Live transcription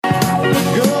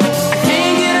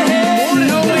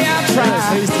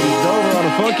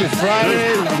Funky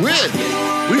Friday with.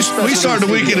 We started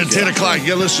the weekend at 10 o'clock.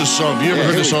 Yeah, listen to this song. Have you ever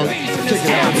heard this song? Check it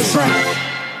out. This song.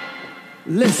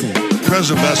 Listen.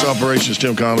 President of Bass Operations,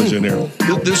 Tim Connelly's in here.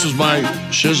 This is my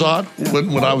shizot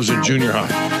when I was in junior high.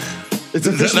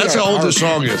 That's how old this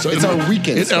song is. It's our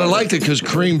weekend. And I liked it because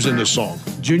Cream's in this song.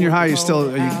 Junior high, are you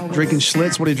drinking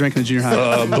Schlitz? What are you drinking in junior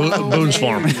high? Boone's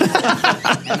Farm.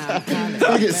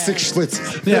 I get 6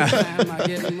 Schlitzes. Yeah.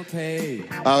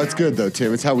 Oh, it's good though,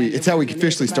 Tim. It's how we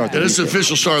officially start the It's the weekend.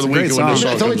 official start of the It's a weekend great when this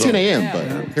song. song It's only comes 10 on. a.m., but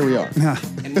here we are.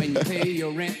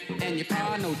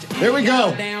 There we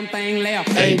go. Ain't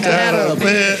that a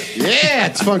bit? Yeah,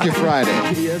 it's Funky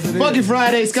Friday. Funky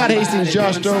Friday, Scott Hastings,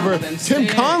 Josh Dover, Tim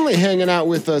Connelly hanging out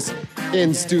with us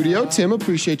in studio. Tim,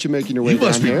 appreciate you making your way You down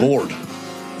must be here. bored.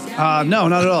 No,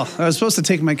 not at all. I was supposed to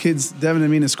take my kids, Devin and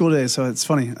me, to school today, so it's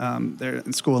funny. They're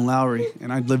in school in Lowry,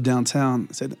 and I live downtown.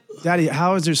 I said, Daddy,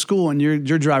 how is their school? And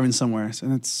you're driving somewhere. I said,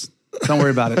 don't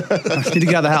worry about it. I need to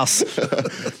get out of the house.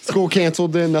 School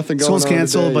canceled then? Nothing going School's on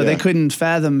canceled, today? but Yeah. they couldn't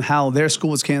fathom how their school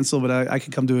was canceled, but I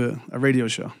could come to a radio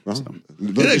show. Well, So.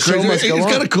 the show must go It's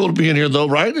on. kind of cool to be in here, though,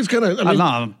 right? It's kind of, I mean,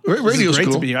 No, radio's great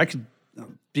cool. to be here. I could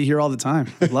be here all the time.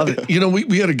 Love it. You know,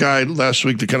 we had a guy last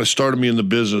week that kind of started me in the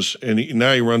business, and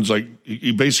now he runs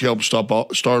he basically helped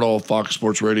start all Fox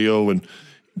Sports Radio and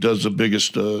does the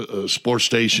biggest sports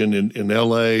station in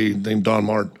L.A. named Don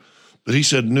Martin. But he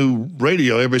said new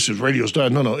radio. Everybody says radio's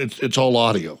died. No, it's all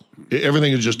audio.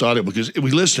 Everything is just audio because I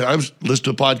was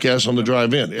listening to podcasts on the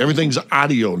drive in. Everything's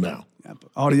audio now. Yeah, but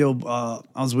audio.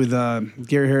 I was with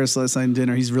Gary Harris last night at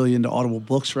dinner. He's really into Audible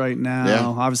books right now. Yeah.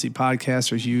 Obviously,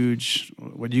 podcasts are huge.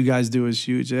 What you guys do is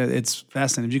huge. It's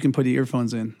fascinating. If you can put the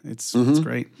earphones in, it's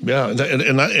great. Yeah,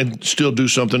 and still do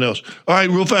something else. All right,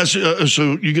 real fast.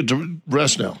 So you get to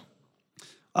rest now.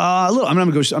 A little. I'm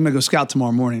gonna go scout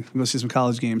tomorrow morning. I'm gonna see some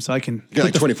college games, so I can You got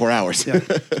like 24 hours. can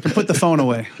put the phone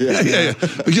away. Yeah.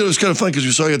 But, it's kind of fun because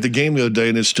we saw you at the game the other day,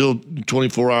 and it's still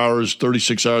 24 hours,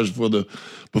 36 hours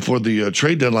before the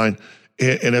trade deadline.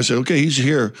 And I said, okay, he's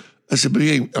here. I said, but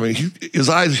his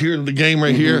eyes here in the game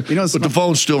right here, You know, but the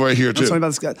phone's still right here too. Something about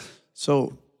this guy.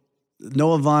 So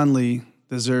Noah Vonleh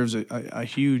deserves a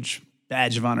huge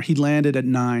badge of honor. He landed at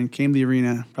 9, came to the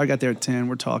arena, probably got there at 10.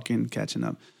 We're talking, catching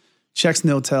up. Checks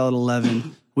no tell at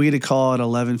 11. We get a call at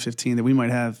 11:15 that we might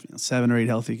have 7 or 8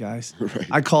 healthy guys. Right.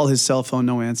 I call his cell phone,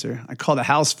 no answer. I call the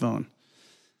house phone.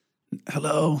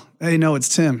 Hello. Hey, no, it's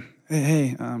Tim.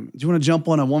 Hey, do you want to jump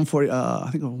on a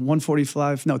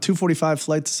 245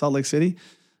 flight to Salt Lake City?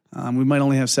 We might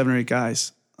only have 7 or 8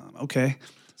 guys. Okay.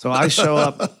 So I show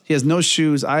up. He has no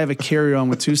shoes. I have a carry-on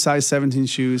with 2 size 17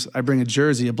 shoes. I bring a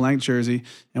jersey, a blank jersey,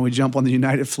 and we jump on the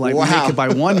United flight. Wow. We make it by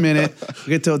 1 minute.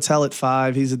 We get to hotel at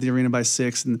 5. He's at the arena by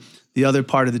 6. And the other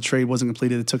part of the trade wasn't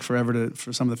completed. It took forever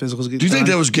for some of the physicals to get Do you think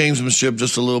done. that was gamesmanship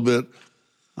just a little bit?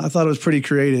 I thought it was pretty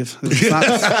creative. It's not,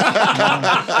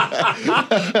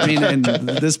 I mean, and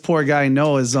this poor guy,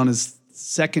 Noah, is on his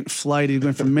second flight. He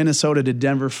went from Minnesota to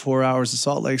Denver, 4 hours to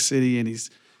Salt Lake City, and he's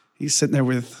sitting there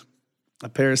with a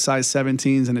pair of size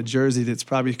 17s and a jersey that's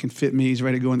probably can fit me. He's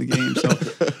ready to go in the game. So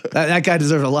that guy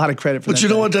deserves a lot of credit for that. But you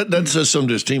know guy. what? That says something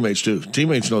to his teammates too.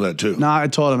 Teammates know that too. No, I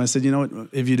told him, I said, you know what,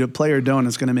 if you do play or don't,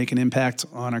 it's going to make an impact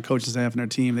on our coaching staff and our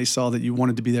team. They saw that you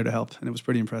wanted to be there to help, and it was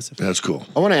pretty impressive. That's cool.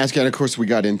 I want to ask you, and of course we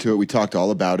got into it, we talked all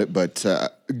about it, but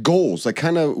goals, like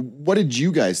kind of what did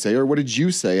you guys say or what did you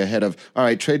say ahead of, all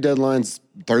right, trade deadline's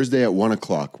Thursday at 1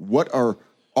 o'clock. What are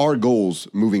our goals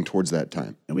moving towards that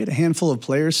time? And we had a handful of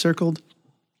players circled,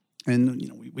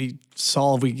 and we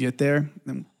saw if we get there.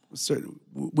 And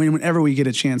whenever we get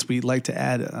a chance, we like to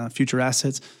add future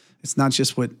assets. It's not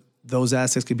just what those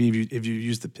assets could be if you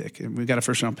use the pick. And we've got a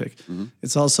first round pick. Mm-hmm.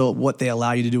 It's also what they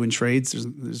allow you to do in trades.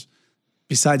 There's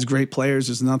besides great players,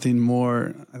 there's nothing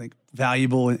more, I think,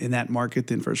 valuable in that market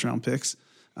than first round picks.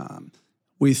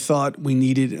 We thought we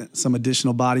needed some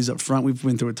additional bodies up front. We've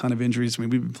been through a ton of injuries. I mean,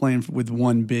 we've been playing with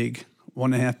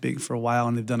 1.5 big for a while,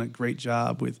 and they've done a great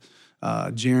job with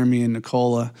Jeremy and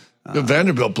Nikola.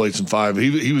 Vanderbilt played some 5.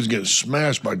 He was getting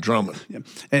smashed by Drummond. Yeah.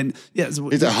 And yeah, so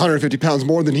He's 150 pounds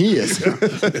more than he is.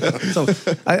 so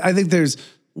I think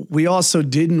we also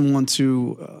didn't want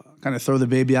to kind of throw the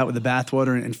baby out with the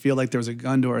bathwater and feel like there was a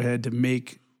gun to our head to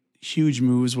make huge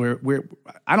moves where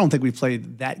I don't think we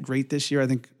played that great this year. I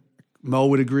think Mo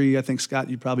would agree. I think, Scott,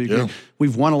 you'd probably agree. Yeah.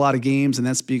 We've won a lot of games, and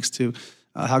that speaks to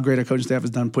how great our coaching staff has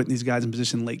done putting these guys in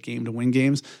position late game to win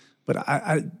games. But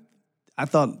I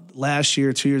thought last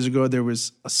year, 2 years ago, there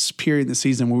was a period in the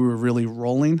season where we were really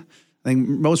rolling. I think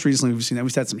most recently we've seen that.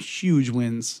 We've had some huge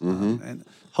wins, and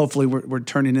hopefully we're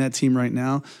turning in that team right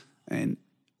now. And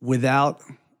without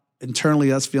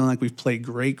internally, us feeling like we've played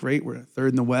great. We're third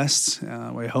in the West.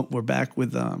 We're back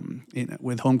with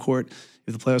home court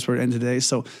if the playoffs were to end today.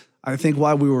 So I think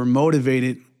while we were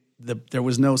motivated, there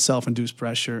was no self-induced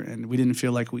pressure, and we didn't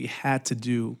feel like we had to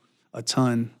do a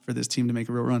ton for this team to make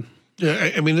a real run. Yeah,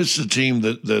 I mean, this is a team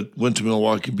that went to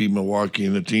Milwaukee, beat Milwaukee,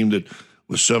 and a team that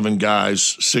was 7 guys,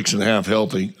 6.5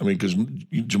 healthy. I mean, because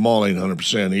Jamal ain't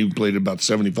 100%. He played about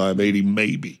 75, 80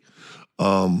 maybe.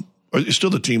 It's still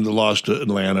the team that lost to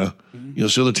Atlanta. You know,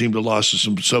 still the team that lost to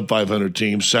some sub-500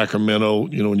 teams. Sacramento,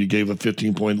 you know, when you gave a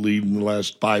 15-point lead in the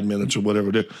last 5 minutes or whatever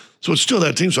it is. So it's still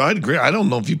that team. So I agree. I don't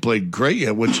know if you played great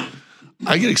yet, which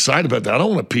I get excited about that. I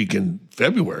don't want to peak in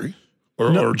February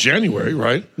or January,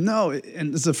 right? No,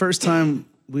 and it's the first time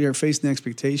we are facing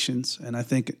expectations. And I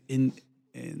think in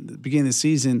the beginning of the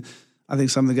season, I think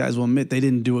some of the guys will admit they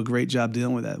didn't do a great job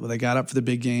dealing with that. Well, they got up for the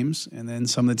big games, and then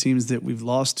some of the teams that we've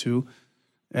lost to,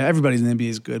 everybody in the NBA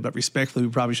is good, but respectfully,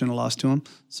 we probably shouldn't have lost to them.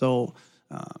 So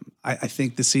I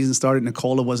think the season started.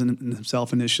 Nikola wasn't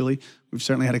himself initially. We've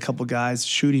certainly had a couple guys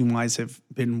shooting-wise have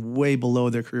been way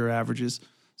below their career averages.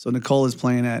 So Nikola is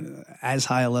playing at as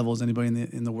high a level as anybody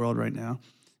in the world right now.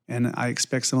 And I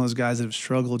expect some of those guys that have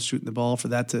struggled shooting the ball for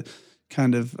that to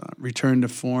kind of return to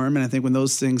form. And I think when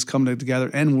those things come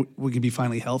together and we can be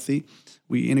finally healthy,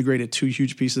 we integrated 2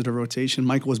 huge pieces of the rotation.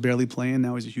 Michael was barely playing.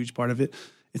 Now he's a huge part of it.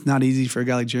 It's not easy for a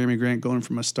guy like Jeremy Grant going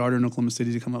from a starter in Oklahoma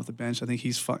City to come off the bench. I think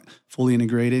he's fully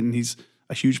integrated, and he's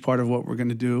a huge part of what we're going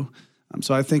to do.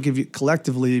 So I think if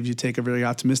you take a very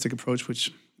optimistic approach,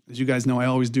 which, as you guys know, I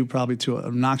always do probably to an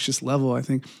obnoxious level, I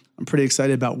think I'm pretty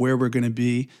excited about where we're going to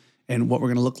be and what we're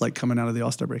going to look like coming out of the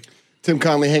All-Star break. Tim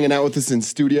Connelly hanging out with us in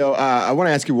studio. I want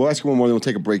to ask you, we'll ask you one more, then we'll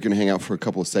take a break and hang out for a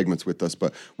couple of segments with us.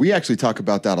 But we actually talk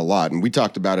about that a lot, and we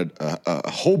talked about it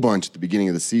a whole bunch at the beginning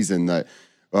of the season that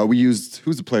we used,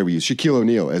 who's the player we used? Shaquille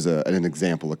O'Neal as an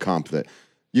example, a comp that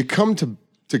you come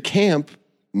to camp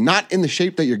not in the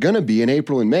shape that you're going to be in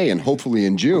April and May and hopefully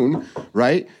in June,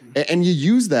 right? And you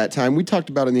use that time. We talked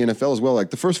about in the NFL as well, like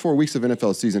the first 4 weeks of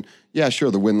NFL season, yeah,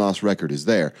 sure, the win-loss record is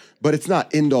there, but it's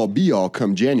not end-all, be-all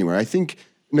come January. I think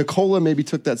Nikola maybe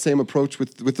took that same approach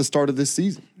with the start of this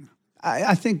season.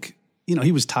 I think,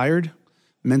 he was tired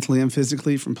mentally and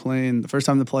physically from playing the first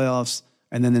time in the playoffs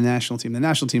and then the national team. The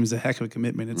national team is a heck of a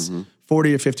commitment. It's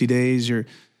 40 or 50 days. You're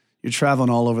traveling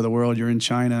all over the world. You're in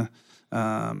China.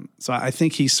 So I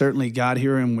think he certainly got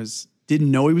here and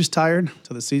didn't know he was tired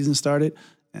until the season started.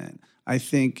 And I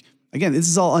think, again, this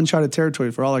is all uncharted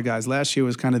territory for all our guys. Last year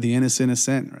was kind of the innocent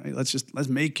ascent, right? Let's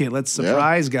make it. Let's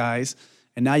surprise guys.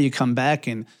 And now you come back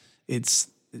and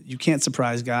you can't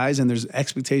surprise guys, and there's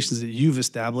expectations that you've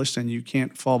established, and you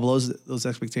can't fall below those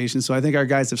expectations. So I think our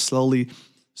guys have slowly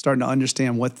starting to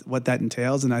understand what that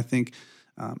entails. And I think,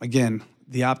 again,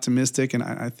 the optimistic, and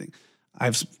I think I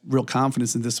have real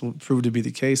confidence that this will prove to be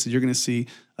the case, that you're going to see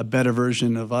a better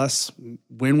version of us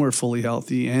when we're fully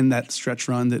healthy and that stretch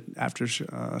run that after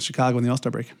Chicago in the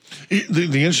All-Star break. The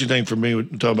interesting thing for me, we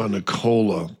talk about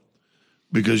Nikola,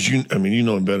 because you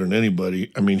know him better than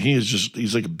anybody. I mean,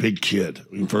 he's like a big kid.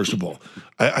 I mean, first of all,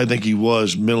 I think he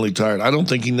was mentally tired. I don't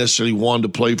think he necessarily wanted to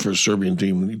play for a Serbian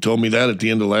team. He told me that at the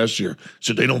end of last year. He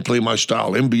said, they don't play my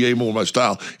style. NBA more my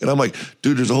style. And I'm like,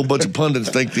 dude, there's a whole bunch of pundits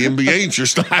think the NBA ain't your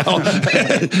style.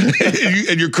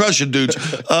 and you're crushing dudes.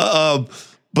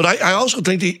 But I also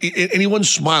think and he wasn't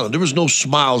smiling. There was no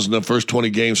smiles in the first 20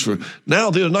 games. Now,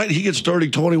 the other night, he gets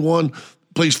 30-21,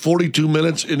 plays 42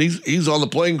 minutes, and he's on the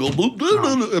plane going, bloop, bloop,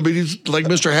 bloop. I mean, he's like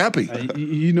Mr. Happy.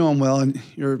 You know him well, and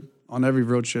you're on every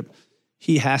road trip.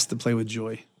 He has to play with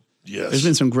joy. Yes. There's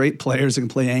been some great players that can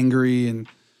play angry and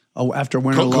after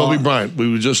winning a lot. Kobe Bryant,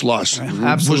 we just lost.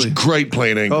 Absolutely. Was great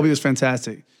playing angry. Kobe was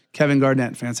fantastic. Kevin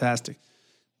Garnett, fantastic.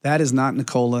 That is not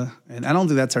Nikola, and I don't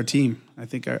think that's our team. I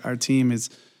think our team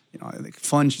is, I think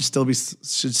fun should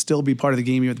still be part of the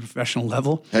game here at the professional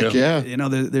level. Heck yeah.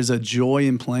 There's a joy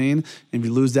in playing, and if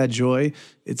you lose that joy,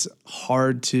 it's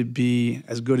hard to be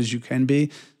as good as you can be.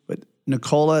 But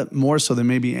Nikola, more so than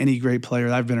maybe any great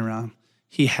player I've been around,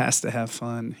 he has to have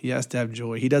fun. He has to have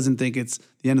joy. He doesn't think it's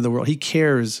the end of the world. He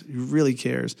cares. He really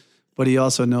cares. But he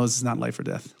also knows it's not life or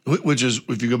death. Which is,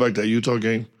 if you go back to that Utah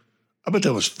game, I bet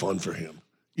that was fun for him.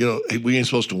 We ain't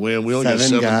supposed to win. We only got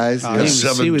 7 guys.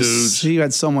 Seven dudes. He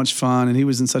had so much fun, and he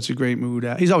was in such a great mood.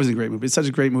 He's always in a great mood, but it's such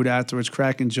a great mood afterwards,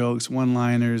 cracking jokes,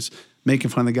 one-liners, making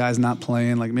fun of the guys not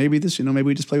playing. Like, maybe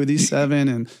we just play with these 7.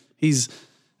 And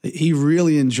he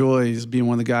really enjoys being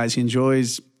one of the guys. He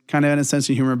enjoys kind of having a sense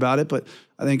of humor about it, but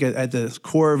I think at the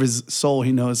core of his soul,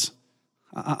 he knows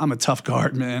I'm a tough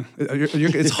guard, man.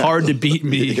 It's hard to beat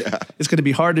me. Yeah. It's going to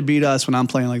be hard to beat us when I'm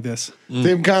playing like this.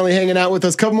 Tim Connelly hanging out with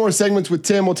us. Couple more segments with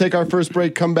Tim. We'll take our first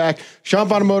break, come back.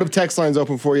 Schomp Automotive text line's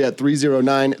open for you at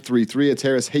 30933. It's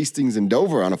Harris, Hastings, and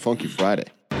Dover on a funky Friday.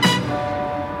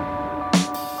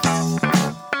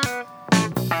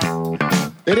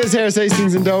 It is Harris,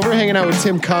 Hastings, and Dover, hanging out with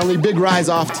Tim Connelly. Big rise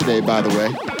off today, by the way.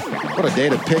 What a day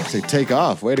to pick to take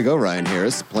off. Way to go, Ryan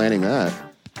Harris, planning that.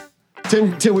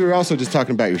 Tim, we were also just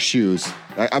talking about your shoes.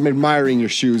 I'm admiring your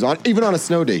shoes. Even on a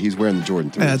snow day, he's wearing the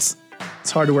Jordan 3. Yeah, it's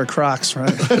hard to wear Crocs,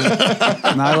 right?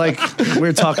 And we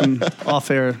were talking off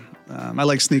air. I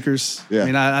like sneakers. Yeah. I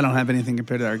mean, I don't have anything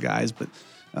compared to our guys, but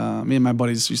me and my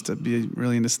buddies used to be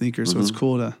really into sneakers, so it's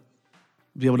cool to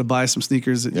be able to buy some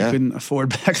sneakers that you couldn't afford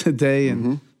back in the day.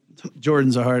 And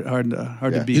Jordans are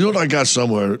hard to beat. You know what I got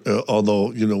somewhere,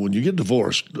 although, when you get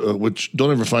divorced, which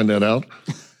don't ever find that out,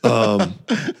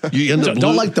 you end up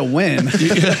don't like the win. I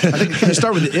think, can you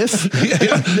start with the if?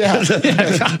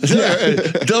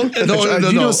 Do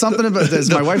you know something about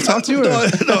this? My wife talked to you? No,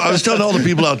 I was telling all the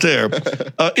people out there,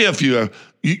 if you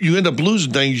end up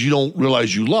losing things you don't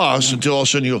realize you lost until all of a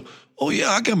sudden you go, oh,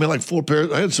 yeah, I got me like 4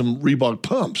 pairs. I had some Reebok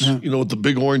pumps, with the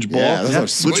big orange ball. Yeah, those are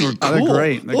sweet. Which were cool. Oh, they're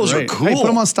great. Those are cool. Hey, put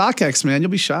them on StockX, man. You'll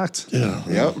be shocked. Yeah.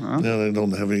 Yep. Yeah, they don't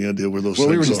have any idea where those things are.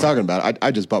 Well, we were just talking about it. I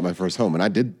just bought my first home, and I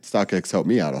did StockX help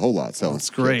me out a whole lot. So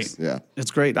it's great. Kicks. Yeah. It's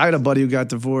great. I had a buddy who got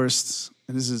divorced,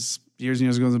 and this is years and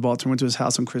years ago in Baltimore. Went to his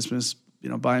house on Christmas,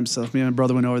 by himself. Me and my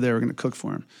brother went over there. We were going to cook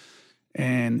for him.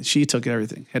 And she took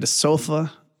everything. Had a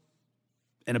sofa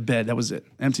and a bed. That was it.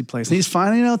 Empty place. And he's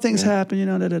fine. Things happen,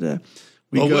 da-da-da.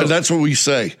 Well, that's what we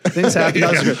say. Things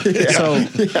happen.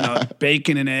 So,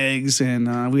 bacon and eggs,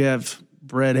 and we have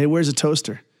bread. Hey, where's the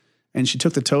toaster? And she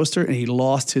took the toaster, and he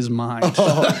lost his mind.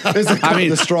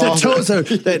 The straw. The toaster,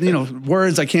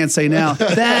 words I can't say now.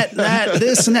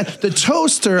 This, and that. The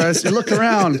toaster, as you look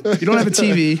around, you don't have a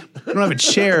TV, you don't have a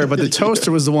chair, but the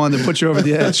toaster was the one that put you over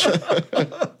the edge.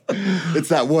 It's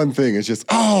that one thing. It's just,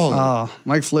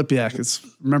 Mike Flipiak.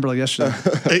 Remember like yesterday.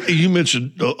 Hey, you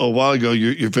mentioned a while ago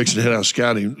you're fixing to head out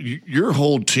scouting. Your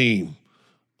whole team,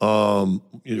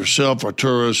 yourself,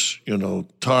 Arturas,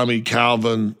 Tommy,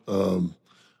 Calvin,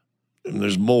 and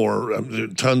there's more,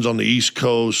 tons on the East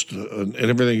Coast and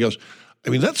everything else. I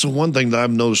mean, that's the one thing that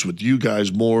I've noticed with you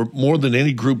guys more than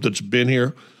any group that's been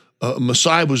here.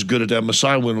 Masai was good at that.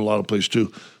 Masai went a lot of places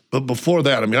too. But before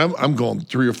that, I mean, I'm going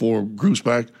 3 or 4 groups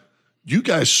back. You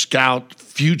guys scout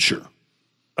future.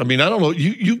 I mean, I don't know.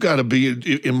 You got to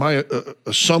be, in my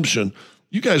assumption,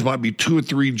 you guys might be 2 or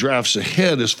 3 drafts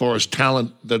ahead as far as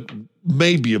talent that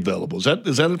may be available. Is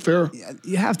that fair? Yeah,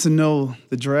 you have to know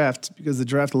the draft because the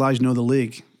draft allows you to know the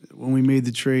league. When we made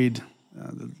the trade,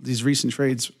 these recent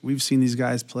trades, we've seen these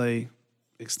guys play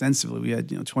extensively. We had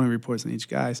 20 reports on each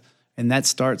guys, and that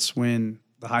starts when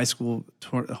the high school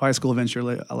events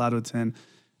you're allowed to attend.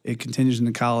 It continues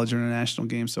into college or international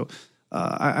games. So,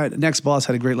 next boss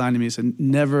had a great line to me. He said,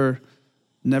 "Never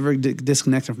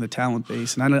disconnect from the talent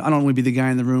base." And I don't want to be the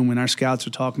guy in the room when our scouts are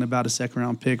talking about a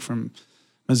second-round pick from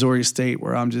Missouri State,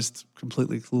 where I'm just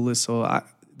completely clueless. So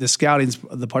the scouting's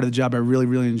the part of the job I really,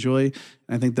 really enjoy. And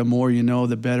I think the more you know,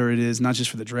 the better it is, not just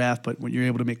for the draft, but when you're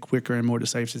able to make quicker and more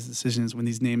decisive decisions when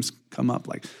these names come up.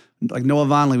 Like Noah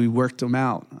Vonleh, we worked him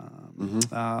out.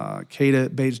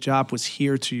 Keita Bates-Diop was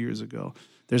here 2 years ago.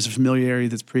 There's a familiarity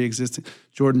that's pre-existing.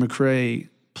 Jordan McRae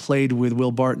played with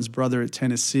Will Barton's brother at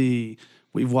Tennessee.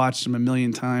 We've watched him a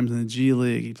million times in the G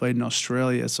League. He played in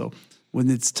Australia. So when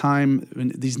it's time, when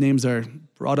these names are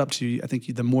brought up to you, I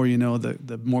think the more you know,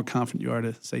 the more confident you are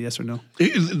to say yes or no.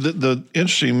 The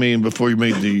interesting mean before you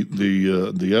made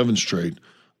the Evans trade,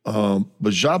 but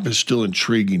Diop is still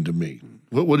intriguing to me.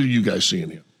 What are you guys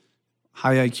seeing here?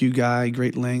 High IQ guy,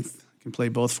 great length. Can play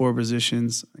both 4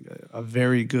 positions. A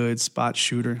very good spot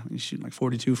shooter. He's shooting like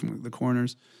 42 from the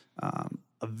corners.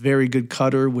 A very good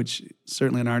cutter, which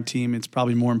certainly in our team, it's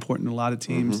probably more important than a lot of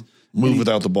teams. Move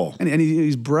without the ball. And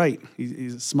he's bright.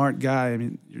 He's a smart guy. I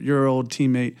mean, your old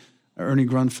teammate, Ernie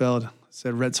Grunfeld,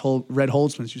 said Red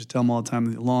Holtzman used to tell him all the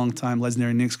time, the long-time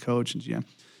legendary Knicks coach and GM,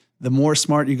 the more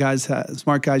smart guys you have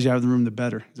in the room, the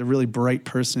better. He's a really bright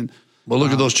person. Well,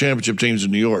 look at those championship teams in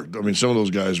New York. I mean, some of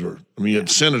those guys were. I mean, you had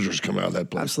senators come out of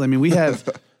that place. Absolutely. I mean,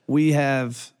 we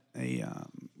have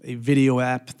a video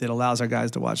app that allows our guys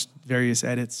to watch various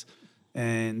edits,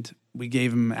 and we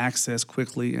gave him access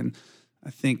quickly. And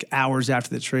I think hours after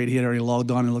the trade, he had already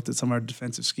logged on and looked at some of our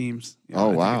defensive schemes.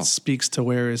 Wow! It speaks to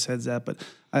where his head's at. But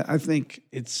I think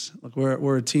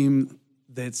we're a team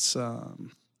that's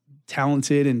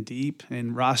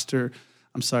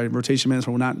rotation minutes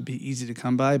will not be easy to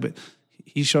come by, but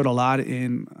he showed a lot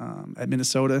in at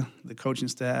Minnesota. The coaching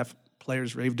staff,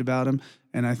 players raved about him,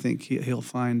 and I think he'll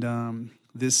find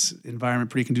this environment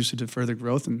pretty conducive to further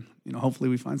growth, and hopefully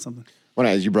we find something. Well,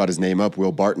 as you brought his name up,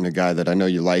 Will Barton, a guy that I know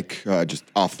you like just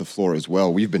off the floor as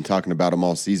well. We've been talking about him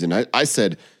all season. I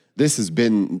said this has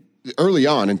been early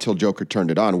on until Joker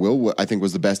turned it on. Will, I think,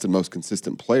 was the best and most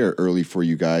consistent player early for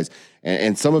you guys.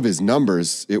 And some of his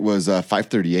numbers, it was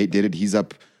 538 did it. He's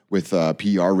up with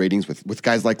PR ratings with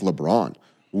guys like LeBron.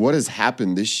 What has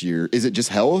happened this year? Is it just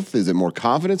health? Is it more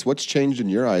confidence? What's changed in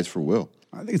your eyes for Will?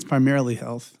 I think it's primarily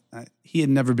health. He had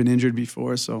never been injured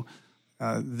before, so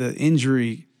the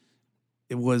injury,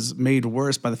 it was made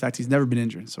worse by the fact he's never been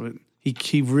injured. So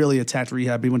he really attacked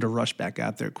rehab. He went to rush back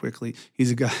out there quickly.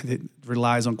 He's a guy that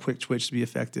relies on quick twitch to be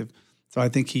effective. So I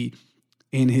think he,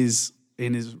 in his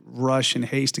rush and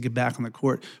haste to get back on the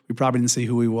court, we probably didn't see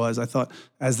who he was. I thought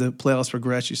as the playoffs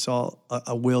progressed, you saw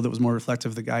a Will that was more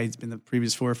reflective of the guy he's been the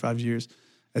previous 4 or 5 years.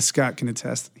 As Scott can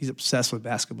attest, he's obsessed with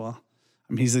basketball.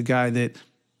 I mean, he's a guy that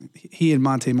he and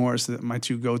Monte Morris, my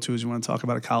two go-tos. You want to talk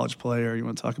about a college player, you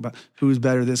want to talk about who's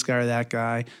better, this guy or that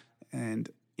guy. And,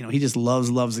 he just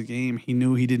loves the game. He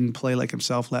knew he didn't play like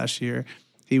himself last year.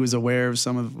 He was aware of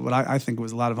some of what I think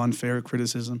was a lot of unfair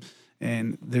criticism.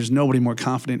 And there's nobody more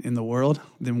confident in the world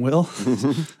than Will.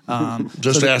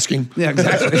 Just asking. Yeah,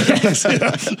 exactly.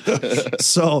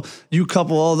 So you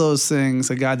couple all those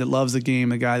things, a guy that loves the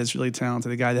game, a guy that's really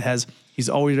talented, a guy that he's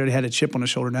already had a chip on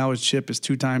his shoulder. Now his chip is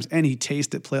 2 times, and he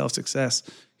tasted playoff success.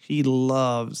 He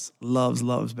loves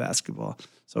basketball.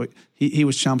 So he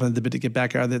was chomping at the bit to get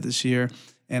back out there this year.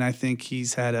 And I think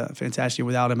he's had a fantastic year.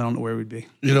 Without him, I don't know where we'd be.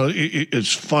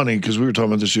 It's funny because we were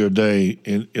talking about this the other day,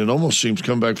 and it almost seems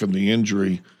come back from the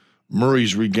injury,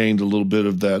 Murray's regained a little bit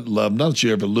of that love. Not that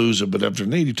you ever lose it, but after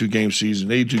an 82-game season,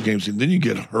 then you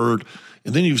get hurt,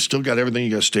 and then you've still got everything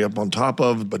you got to stay up on top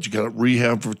of, but you got to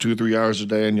rehab for 2 or 3 hours a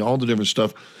day and all the different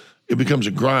stuff. It becomes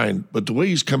a grind. But the way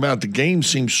he's come out, the game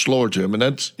seems slower to him. And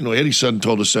that's, Eddie Sutton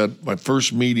told us that my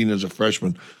first meeting as a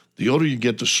freshman, the older you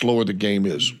get, the slower the game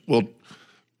is. Well,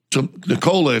 to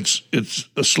Nikola, it's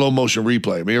a slow motion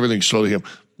replay. I mean, everything's slow to him.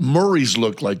 Murray's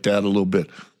looked like that a little bit.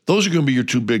 Those are going to be your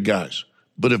 2 big guys.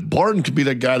 But if Barton can be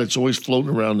that guy that's always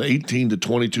floating around 18 to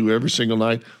 22 every single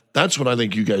night, that's when I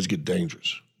think you guys get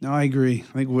dangerous. No, I agree.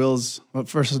 I think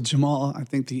versus Jamal, I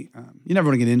think you never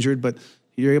want to get injured, but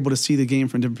you're able to see the game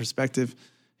from a different perspective.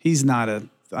 He's not I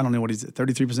don't know what he's at,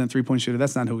 33% three-point shooter.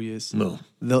 That's not who he is. No.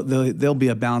 There'll be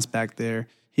a bounce back there.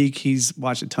 He's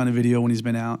watched a ton of video when he's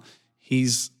been out.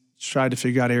 He's tried to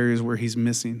figure out areas where he's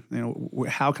missing.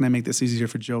 How can I make this easier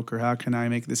for Joker? How can I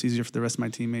make this easier for the rest of my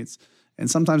teammates? And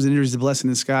sometimes injury is a blessing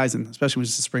in disguise, and especially when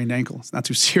it's a sprained ankle. It's not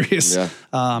too serious.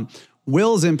 Yeah.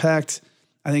 Will's impact,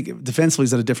 I think, defensively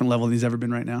is at a different level than he's ever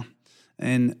been right now.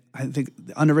 And I think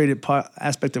the underrated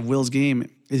aspect of Will's game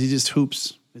is he just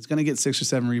hoops. He's going to get 6 or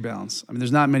 7 rebounds. I mean,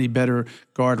 there's not many better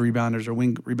guard rebounders or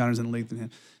wing rebounders in the league than him.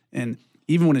 And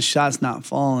even when his shot's not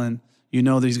falling,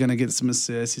 that he's going to get some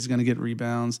assists, he's going to get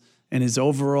rebounds, and his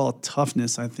overall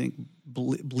toughness, I think,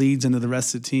 bleeds into the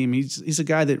rest of the team. He's a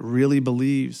guy that really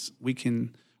believes we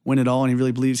can win it all, and he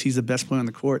really believes he's the best player on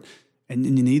the court, and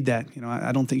you need that.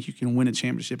 I don't think you can win a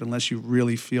championship unless you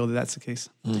really feel that that's the case.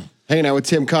 Hanging out with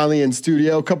Tim Connelly in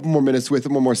studio. A couple more minutes with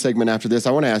him, one more segment after this.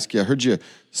 I want to ask you, I heard you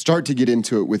start to get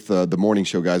into it with the morning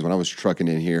show guys when I was trucking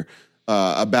in here.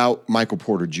 About Michael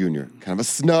Porter Jr. Kind of a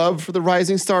snub for the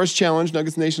Rising Stars Challenge.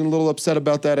 Nuggets Nation a little upset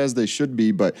about that, as they should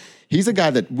be, but he's a guy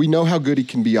that we know how good he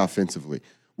can be offensively.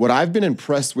 What I've been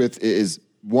impressed with is,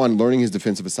 one, learning his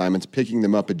defensive assignments, picking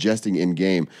them up, adjusting in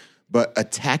game, but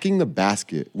attacking the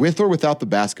basket with or without the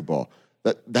basketball.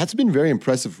 That's been very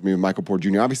impressive for me with Michael Porter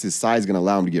Jr. Obviously, his size is going to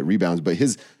allow him to get rebounds, but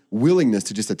his willingness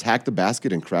to just attack the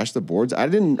basket and crash the boards, I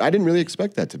didn't really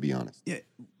expect that, to be honest. Yeah.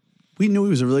 We knew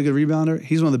he was a really good rebounder.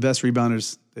 He's one of the best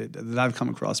rebounders that I've come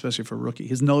across, especially for a rookie.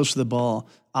 His nose for the ball,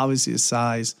 obviously his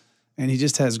size, and he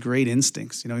just has great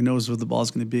instincts. He knows where the ball's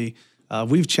going to be.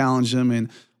 We've challenged him, and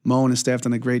Mo and his staff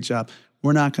done a great job.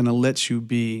 We're not going to let you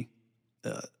be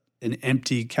an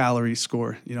empty calorie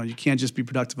scorer. You can't just be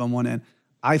productive on one end.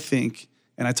 I think,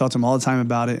 and I talk to him all the time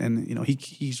about it, and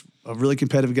he's a really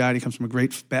competitive guy. He comes from a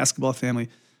great basketball family.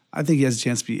 I think he has a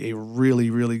chance to be a really,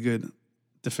 really good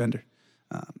defender.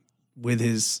 With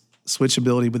his switch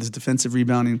ability, with his defensive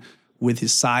rebounding, with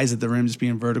his size at the rim, just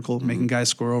being vertical, making guys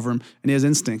score over him, and he has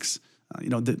instincts.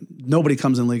 Nobody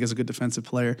comes in the league as a good defensive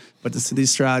player, but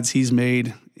these strides he's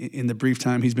made in the brief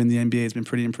time he's been in the NBA has been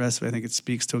pretty impressive. I think it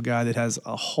speaks to a guy that has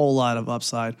a whole lot of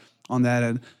upside on that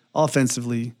end.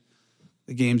 Offensively,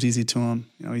 the game's easy to him.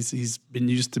 He's been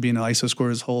used to being an ISO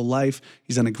scorer his whole life.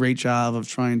 He's done a great job of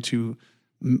trying to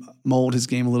mold his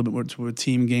game a little bit more to a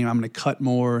team game. I'm going to cut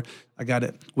more. I got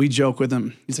it. We joke with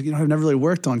him. He's like, I've never really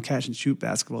worked on catch and shoot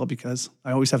basketball because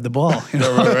I always have the ball. You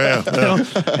know?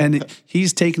 And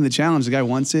he's taking the challenge. The guy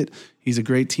wants it. He's a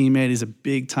great teammate. He's a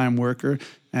big time worker,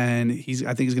 and I think he's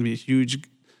going to be a huge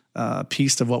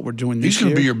piece of what we're doing this year. He's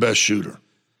going to be your best shooter.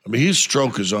 I mean, his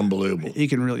stroke is unbelievable. He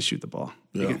can really shoot the ball.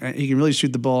 Yeah. He can really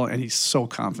shoot the ball, and he's so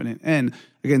confident. And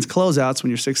against closeouts,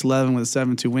 when you're 6'11" with a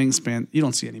 7'2" wingspan, you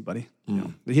don't see anybody. You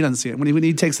know? He doesn't see it. When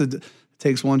he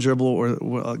takes one dribble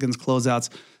or against closeouts,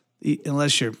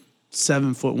 unless you're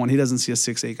 7'1", he doesn't see a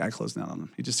 6'8" guy closing out on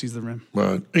him. He just sees the rim.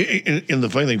 Right. And the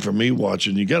funny thing for me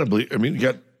watching, you got to believe. I mean, you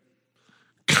got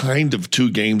kind of 2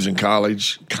 games in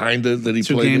college, kind of that he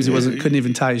played. 2 games, he couldn't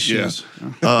even tie his shoes.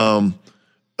 Yeah.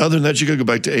 Other than that, you got to go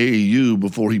back to AAU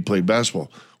before he played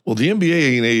basketball. Well, the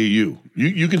NBA ain't AAU.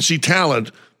 You can see talent,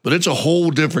 but it's a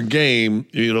whole different game.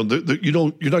 You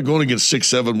know, you're not going against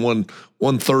 6'7",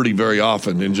 130 very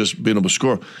often and just being able to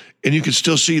score. And you can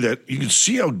still see that. You can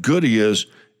see how good he is,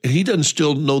 and he doesn't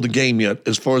still know the game yet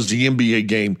as far as the NBA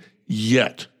game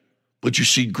yet. But you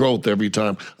see growth every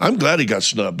time. I'm glad he got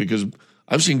snubbed because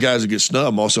I've seen guys that get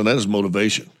snubbed also, and that is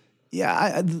motivation.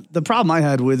 Yeah, the problem I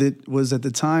had with it was at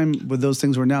the time when those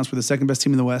things were announced, we're the second best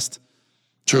team in the West.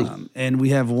 True. And we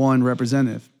have one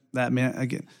representative. That man,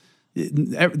 again,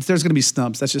 there's going to be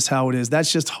snubs. That's just how it is. That's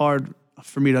just hard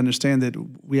for me to understand that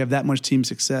we have that much team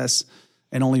success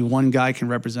and only one guy can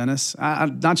represent us.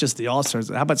 Not just the All-Stars.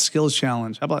 How about skills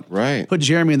challenge? How about put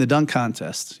Jeremy in the dunk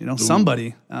contest? You know,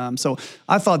 somebody. So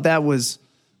I thought that was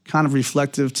kind of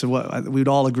reflective to what we'd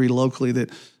all agree locally that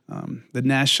the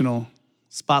national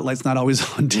spotlight's not always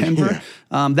on Denver.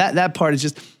 Yeah. That part is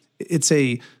just, it's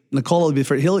a Nikola.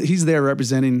 He's there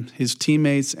representing his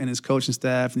teammates and his coaching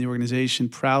staff and the organization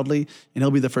proudly, and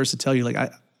he'll be the first to tell you,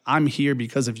 like, I'm here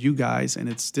because of you guys, and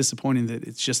it's disappointing that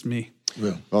it's just me.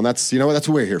 Yeah. Well, and that's what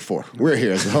we're here for. We're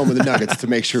here as the home of the Nuggets to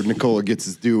make sure Nikola gets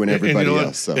his due and everybody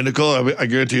else. So. And Nikola, I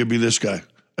guarantee it'll be this guy.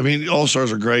 I mean,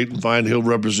 All-Stars are great and fine. He'll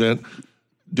represent.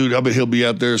 Dude, I bet he'll be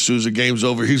out there as soon as the game's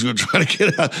over. He's going to try to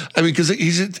get out. I mean, because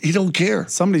he don't care.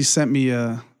 Somebody sent me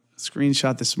a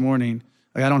screenshot this morning.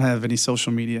 Like, I don't have any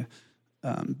social media,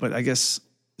 but I guess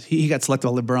he got selected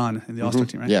by LeBron in the All-Star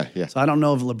team, right? Yeah. So I don't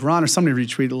know if LeBron or somebody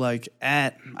retweeted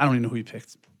I don't even know who he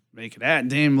picked. Make it at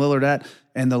Dame Lillard .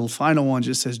 And the final one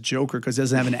just says Joker because it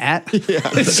doesn't have an at. Yeah.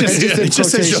 It just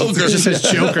says Joker. It just says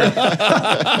Joker.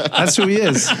 That's who he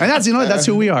is. And that's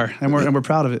who we are. And we're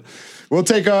proud of it. We'll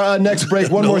take our next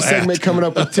break. One more segment coming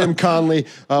up with Tim Connelly.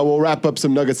 We'll wrap up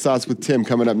some Nuggets thoughts with Tim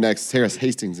coming up next. Harris,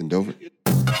 Hastings, and Dover.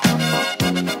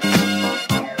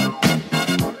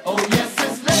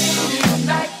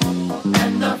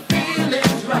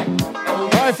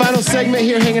 Final segment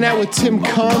here, hanging out with Tim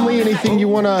Connelly. Anything you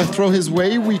want to throw his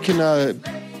way, we can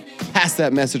pass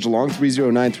that message along.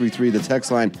 30933. The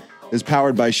text line is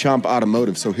powered by Champ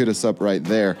Automotive, so hit us up right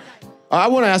there. I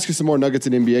want to ask you some more Nuggets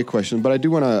and NBA questions, but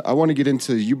I want to get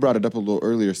into, you brought it up a little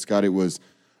earlier, Scott. It was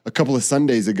a couple of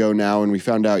Sundays ago now, and we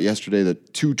found out yesterday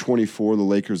that 2/24, the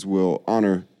Lakers will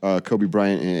honor Kobe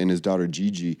Bryant and his daughter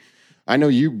Gigi. I know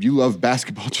you love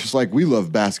basketball just like we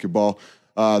love basketball.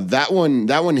 That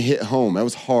one hit home. That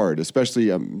was hard, especially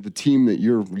the team that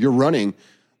you're running.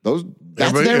 That's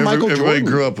their Michael Jordan. Everybody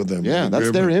grew up with them. Yeah,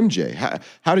 that's their MJ.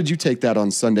 How did you take that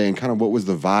on Sunday, and kind of what was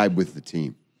the vibe with the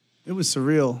team? It was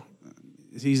surreal.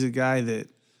 He's a guy that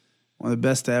one of the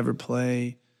best to ever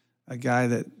play. A guy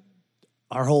that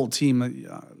our whole team.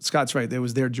 Scott's right. There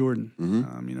was their Jordan.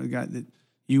 A guy that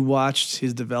you watched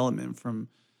his development from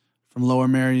Lower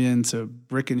Merion to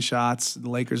bricking shots, the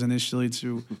Lakers initially,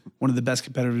 to one of the best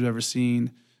competitors we've ever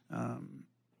seen.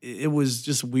 It was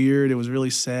just weird. It was really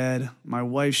sad. My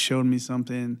wife showed me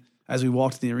something as we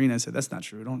walked to the arena. I said, "That's not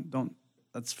true. Don't.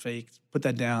 That's fake. Put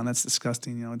that down. That's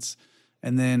disgusting."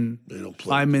 And then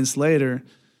 5 minutes later,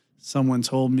 someone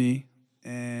told me,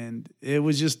 and it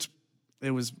was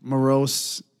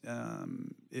morose.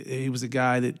 He was a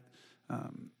guy that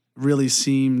really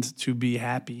seemed to be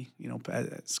happy.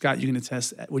 Scott, you can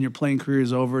attest, when your playing career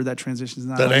is over, that transition is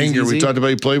not that anger. easy. We talked about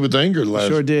he played with anger last.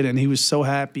 Sure did, and he was so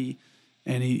happy,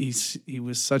 and he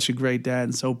was such a great dad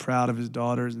and so proud of his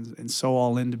daughters and so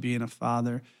all into being a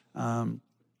father.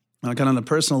 Kind of on a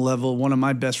personal level, one of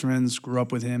my best friends grew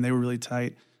up with him. They were really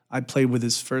tight. I played with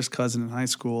his first cousin in high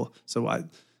school, so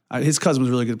his cousin was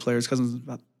a really good player. His cousin was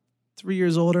about 3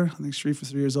 years older. I think Sharif was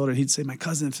 3 years older. He'd say, "My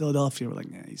cousin in Philadelphia." We're like,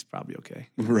 "Yeah, he's probably okay.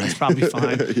 Right. He's probably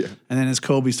fine." Yeah. And then as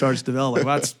Kobe starts to develop, like,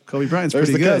 "Well, that's Kobe Bryant's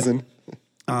There's pretty the good."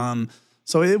 cousin.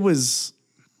 So it's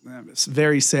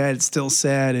very sad. It's still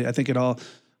sad. I think it all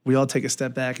we all take a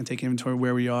step back and take inventory of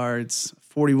where we are. It's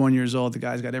 41 years old. The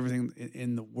guy's got everything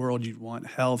in the world you'd want: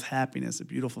 health, happiness, a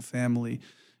beautiful family,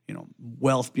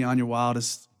 wealth beyond your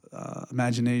wildest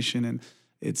imagination. And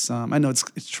it's I know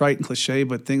it's trite and cliche,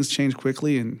 but things change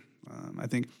quickly. And I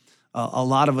think a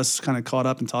lot of us kind of caught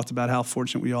up and talked about how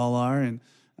fortunate we all are. And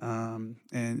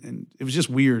it was just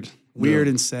weird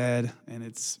and sad.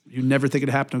 And you never think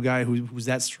it'd happen to a guy who's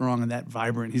that strong and that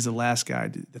vibrant. He's the last guy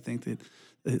to think that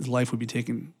his life would be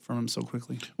taken from him so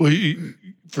quickly. Well,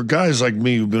 for guys like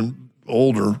me who've been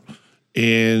older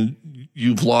and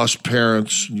you've lost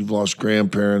parents, you've lost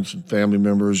grandparents and family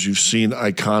members, you've seen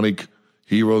iconic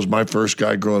heroes. My first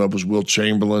guy growing up was Wilt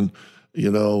Chamberlain.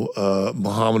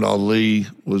 Muhammad Ali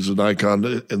was an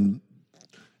icon. And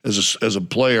as a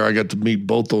player, I got to meet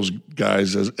both those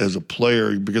guys as a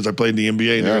player because I played in the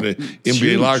NBA. And they're in the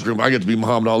NBA locker room. I got to be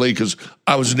Muhammad Ali because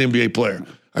I was an NBA player.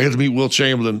 I got to meet Wilt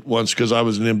Chamberlain once because I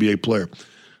was an NBA player.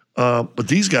 But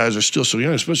these guys are still so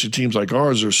young, especially teams like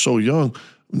ours are so young.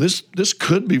 This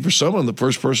could be, for some of them, the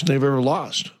first person they've ever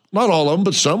lost. Not all of them,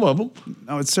 but some of them.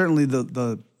 No, it's certainly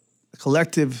the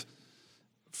collective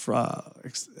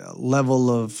level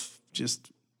of just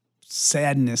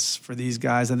sadness for these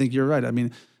guys. I think you're right. I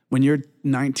mean, when you're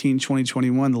 19, 20,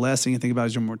 21, the last thing you think about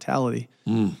is your mortality.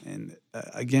 And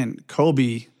again,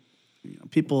 Kobe,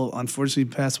 people unfortunately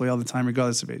pass away all the time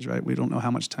regardless of age, right? We don't know how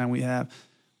much time we have.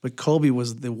 But Kobe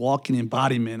was the walking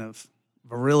embodiment of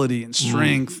virility and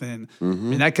strength. And I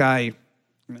mean, that guy,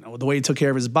 the way he took care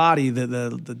of his body,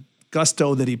 the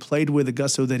gusto that he played with, the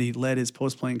gusto that he led his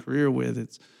post-playing career with,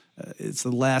 it's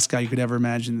the last guy you could ever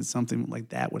imagine that something like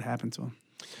that would happen to him.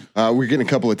 We're getting a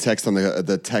couple of texts on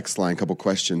the text line, a couple of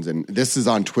questions, and this is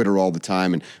on Twitter all the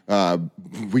time. And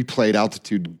we played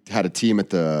Altitude, had a team at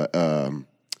the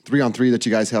 3-on-3 that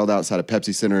you guys held outside of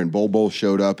Pepsi Center, and Bol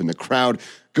showed up, and the crowd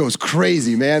goes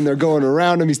crazy, man. They're going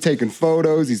around him. He's taking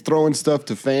photos. He's throwing stuff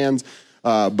to fans.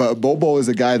 But Bol is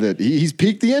a guy that he's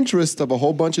piqued the interest of a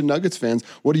whole bunch of Nuggets fans.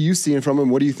 What are you seeing from him?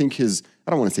 What do you think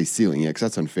I don't want to say ceiling yet because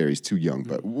that's unfair. He's too young.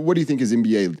 But what do you think his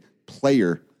NBA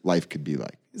player life could be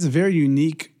like? He's a very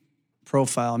unique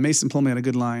profile. Mason Plumlee had a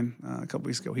good line a couple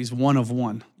weeks ago. He's one of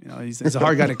one. He's a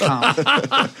hard guy to comp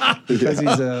because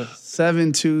he's a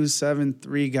 7'2",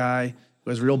 7'3" guy who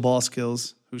has real ball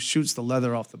skills, who shoots the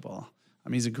leather off the ball. I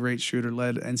mean, he's a great shooter,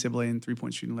 led NCAA in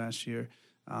three-point shooting last year.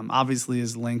 Obviously,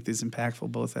 his length is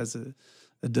impactful, both as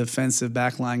a defensive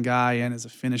backline guy and as a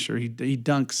finisher. He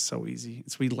dunks so easy.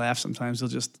 So we laugh sometimes. He'll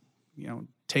just,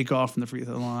 take off from the free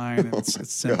throw line. And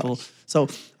it's simple. Gosh. So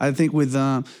I think with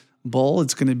Bol,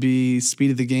 it's going to be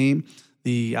speed of the game.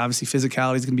 Obviously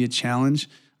physicality is going to be a challenge.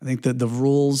 I think that the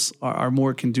rules are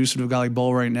more conducive to a guy like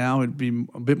Bol right now. It'd be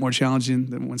a bit more challenging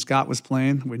than when Scott was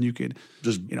playing, when you could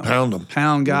just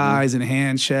pound guys and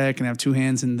hand check and have two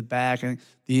hands in the back. I think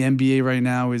the NBA right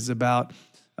now is about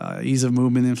ease of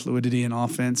movement and fluidity in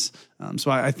offense.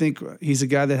 So I think he's a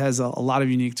guy that has a lot of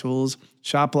unique tools.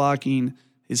 Shot blocking,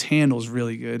 his handle's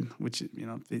really good, which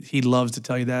he loves to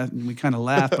tell you that, and we kind of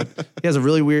laugh. But he has a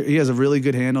really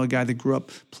good handle. A guy that grew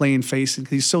up playing facing.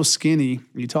 He's so skinny.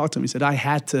 You talk to him. He said, I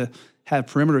had to have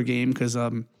perimeter game because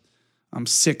I'm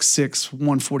 6'6",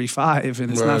 145,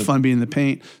 and it's not fun being in the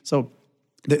paint. So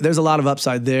there's a lot of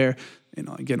upside there.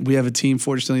 Again, we have a team,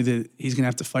 fortunately, that he's going to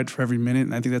have to fight for every minute,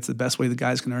 and I think that's the best way the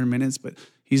guys can earn minutes. But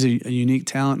he's a unique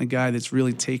talent, and a guy that's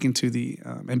really taken to the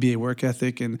NBA work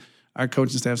ethic, and our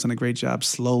coaching staff's done a great job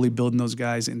slowly building those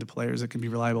guys into players that can be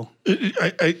reliable.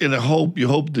 And you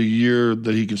hope the year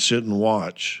that he can sit and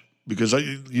watch, because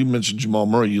you mentioned Jamal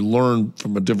Murray, you learn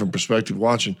from a different perspective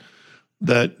watching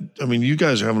that. I mean, you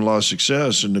guys are having a lot of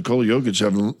success, and Nikola Jokić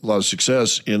having a lot of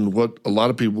success in what a lot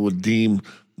of people would deem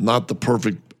not the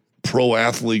perfect pro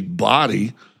athlete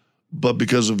body, but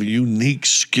because of a unique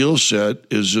skill set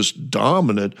is just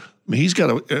dominant. I mean, he's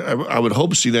got I would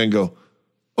hope to see that and go,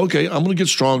 okay, I'm going to get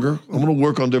stronger. I'm going to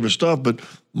work on different stuff, but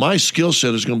my skill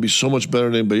set is going to be so much better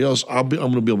than anybody else. I'm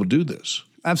going to be able to do this.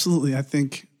 Absolutely. I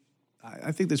think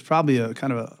there's probably a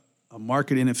kind of a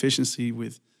market inefficiency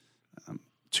with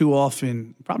too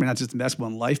often, probably not just in basketball,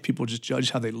 in life, people just judge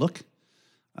how they look.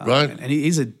 Right.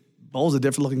 And Bol's a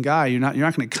different looking guy. You're not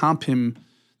going to comp him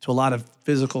to a lot of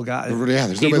physical guys. Yeah,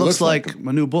 he looks like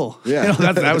Manu Bull. Yeah.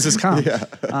 That was his comp. Yeah.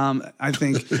 I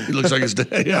think he looks like his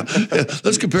dad. Yeah.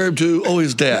 Let's compare him to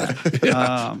his dad.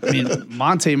 I mean,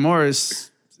 Monte Morris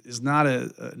is not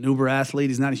an uber athlete.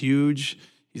 He's not huge.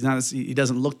 He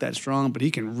doesn't look that strong, but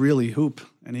he can really hoop,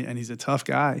 and he's a tough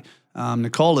guy.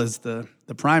 Nikola is the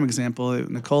prime example.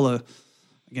 Nikola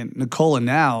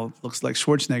now looks like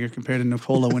Schwarzenegger compared to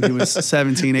Nikola when he was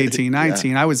 17, 18,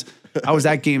 19. Yeah. I was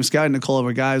at game scouting Nikola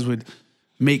where guys would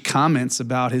make comments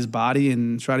about his body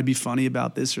and try to be funny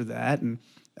about this or that. And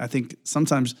I think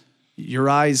sometimes your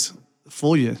eyes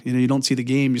fool you. You know, you don't see the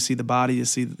game, you see the body, you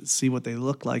see what they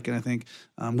look like. And I think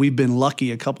we've been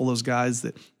lucky, a couple of those guys,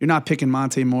 that you're not picking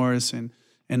Monte Morris and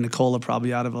Nikola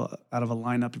probably out of a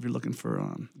lineup if you're looking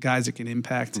for guys that can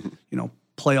impact,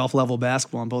 playoff level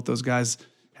basketball. And both those guys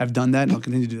have done that and will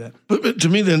continue to do that. But to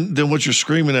me, then what you're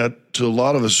screaming at to a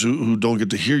lot of us who don't get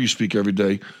to hear you speak every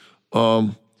day,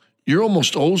 you're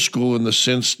almost old school in the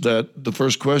sense that the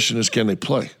first question is, can they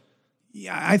play?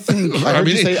 Yeah, I think. I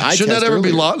mean, should that ever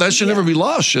be lost? That should never be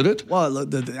lost, should it? Well,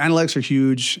 the analytics are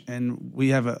huge, and we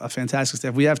have a fantastic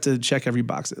staff. We have to check every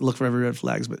box, look for every red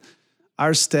flags. But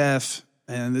our staff,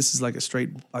 and this is like a straight,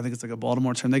 I think it's like a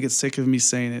Baltimore term. They get sick of me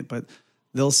saying it, but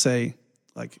they'll say,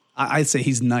 like, I'd say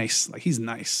he's nice. Like, he's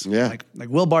nice. Yeah. Like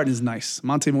Will Barton is nice.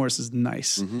 Monte Morris is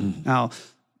nice. Mm-hmm. Now,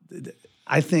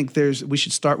 I think we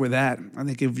should start with that. I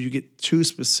think if you get too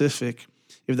specific,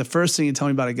 if the first thing you tell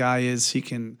me about a guy is he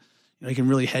can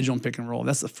really hedge on pick and roll,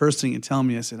 that's the first thing you tell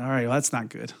me. I said, all right, well, that's not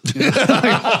good. We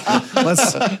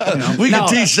can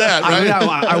teach that, right?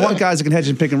 I want guys that can hedge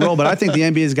and pick and roll, but I think the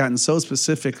NBA has gotten so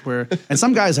specific and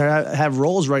some guys have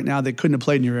roles right now that couldn't have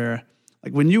played in your era.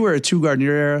 Like when you were a two guard in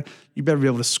your era, you better be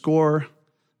able to score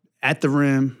at the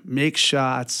rim, make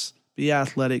shots, be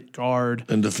athletic, guard,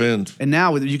 and defend. And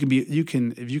now if you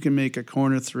can make a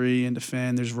corner three and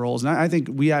defend, there's roles. And I think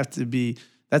we have to be.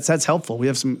 That's helpful. We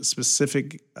have some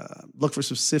specific look for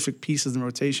specific pieces in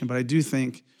rotation, but I do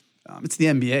think it's the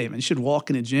NBA. Man, you should walk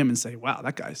in a gym and say, "Wow,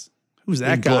 who's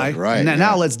that guy?" Right.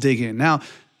 Now let's dig in. Now,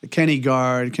 can he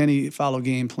guard? Can he follow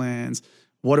game plans?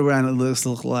 What do our analytics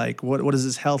look like? What does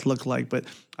his health look like? But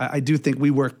I do think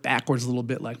we work backwards a little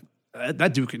bit. Like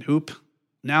that dude can hoop.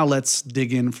 Now let's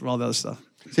dig in for all the other stuff.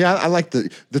 See, I like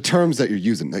the terms that you're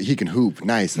using. Like, he can hoop,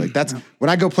 nice. Like that's when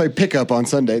I go play pickup on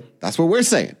Sunday. That's what we're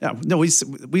saying. Yeah, no,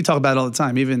 we talk about it all the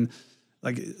time. Even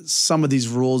like some of these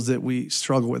rules that we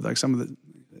struggle with, like some of the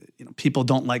people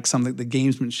don't like some of the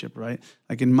gamesmanship, right?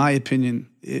 Like in my opinion,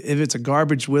 if it's a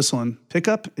garbage whistle and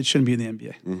pickup, it shouldn't be in the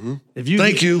NBA. Mm-hmm.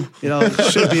 Thank you.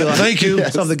 It should be like thank you.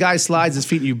 So if the guy slides his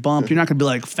feet and you bump, you're not going to be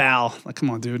like foul. Like, come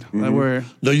on, dude. Mm-hmm.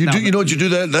 Like, you do. You know what you do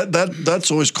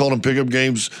that's always called in pickup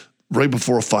games right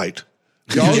before a fight.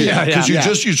 Oh,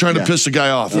 Because you're trying to piss the guy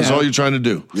off. That's all you're trying to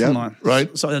do. Yep. Come on,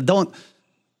 right? So don't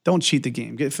cheat the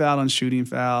game. Get fouled on shooting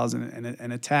fouls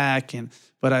and attack.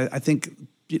 But I think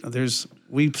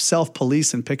we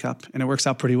self-police and pick up, and it works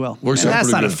out pretty well. That's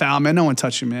not good. A foul, man. No one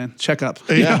touched you, man. Check up.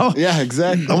 Yeah,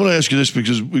 exactly. I want to ask you this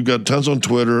because we've got tons on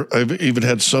Twitter. I've even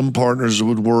had some partners that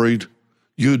were worried.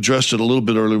 You addressed it a little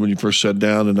bit earlier when you first sat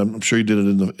down, and I'm sure you did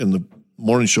it in the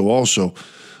morning show also.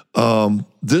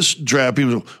 This draft,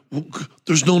 people,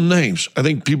 there's no names. I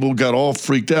think people got all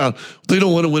freaked out. They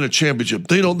don't want to win a championship.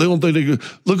 They don't think they can.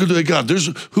 Look at what they got.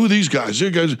 Who are these guys?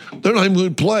 They're not even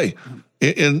going to play.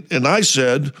 And I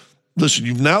said, listen,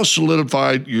 you've now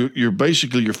solidified you're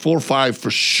basically your 4-5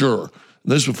 for sure.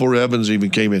 And this is before Evans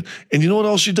even came in. And you know what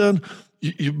else you done?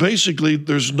 You basically,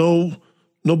 there's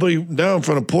nobody now in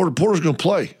front of Porter. Porter's going to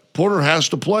play. Porter has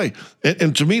to play.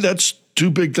 And to me, that's two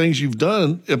big things you've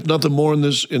done, if nothing more in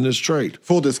this trade.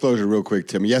 Full disclosure real quick,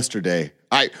 Tim. Yesterday,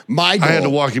 I had to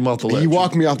walk him off the ledge. He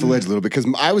walked me off the ledge a little bit because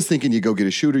I was thinking you go get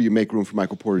a shooter, you make room for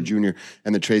Michael Porter Jr.,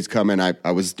 and the trades come, and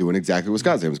I was doing exactly what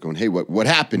Scott said. I was going, hey, what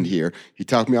happened here? He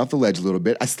talked me off the ledge a little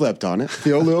bit. I slept on it,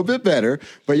 feel a little bit better.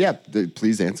 But yeah,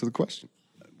 please answer the question.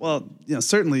 Well,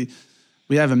 certainly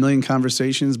we have a million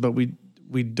conversations, but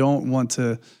we don't want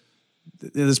to –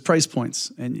 there's price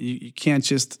points, and you can't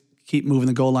just keep moving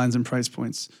the goal lines and price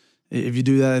points. If you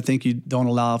do that, I think you don't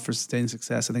allow for sustained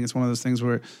success. I think it's one of those things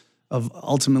where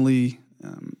ultimately,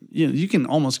 you can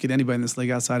almost get anybody in this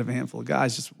league outside of a handful of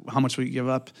guys, just how much we give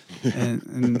up.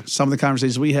 And some of the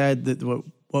conversations we had, that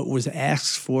what was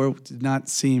asked for did not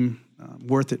seem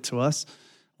worth it to us.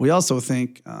 We also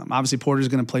think, obviously, Porter's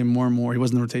going to play more and more. He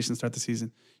wasn't in the rotation to start the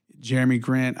season. Jeremy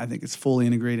Grant, I think, is fully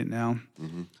integrated now.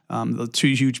 Mm-hmm. The two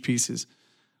huge pieces.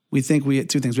 We think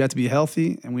two things. We have to be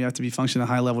healthy, and we have to be functioning at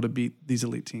a high level to beat these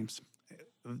elite teams.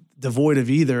 Devoid of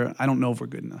either, I don't know if we're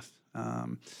good enough.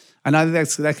 And I think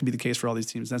that could be the case for all these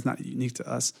teams. That's not unique to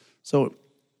us. So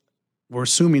we're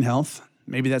assuming health.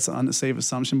 Maybe that's an unsafe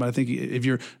assumption, but I think if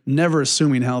you're never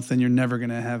assuming health, then you're never going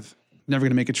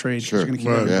to make a trade. Sure. You're going to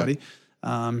keep everybody.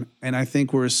 Yeah. And I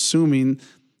think we're assuming,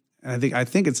 and I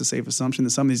think it's a safe assumption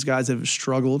that some of these guys that have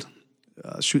struggled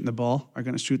shooting the ball are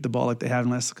going to shoot the ball like they have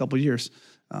in the last couple of years.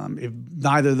 If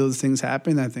neither of those things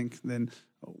happen, I think then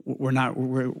we're not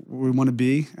where we want to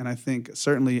be. And I think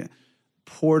certainly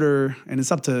Porter, and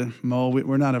it's up to Mo.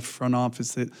 We're not a front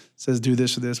office that says do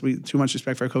this or this. We too much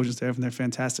respect for our coaching staff, and they're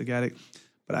fantastic at it.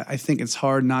 But I think it's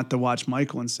hard not to watch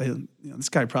Michael and say, this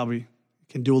guy probably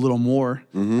can do a little more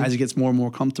as he gets more and more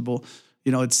comfortable.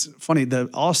 It's funny, the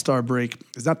All-Star break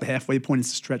is not the halfway point, it's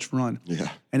the stretch run. Yeah.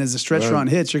 And as the stretch run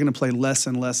hits, you're going to play less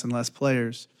and less and less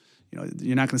players.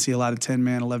 You're not going to see a lot of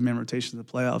 10-man, 11-man rotations in the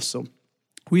playoffs. So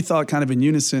we thought kind of in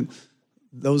unison,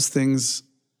 those things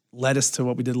led us to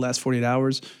what we did the last 48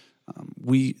 hours.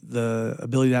 The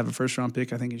ability to have a first-round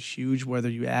pick, I think, is huge, whether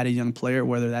you add a young player,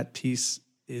 whether that piece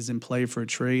is in play for a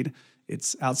trade.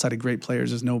 It's outside of great players.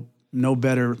 There's no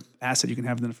better asset you can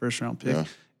have than a first-round pick. Yeah.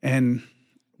 And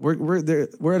we're there.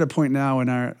 We're at a point now in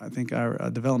our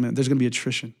development. There's going to be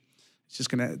attrition. It's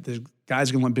just the guys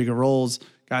are going to want bigger roles.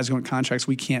 Guys are going to want contracts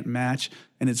we can't match.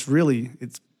 And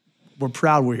we're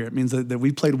proud we're here. It means that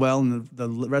we played well, and the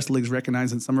rest of the league's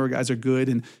recognized that some of our guys are good,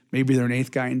 and maybe they're an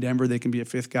 8th guy in Denver. They can be a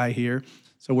 5th guy here.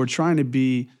 So we're trying to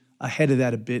be ahead of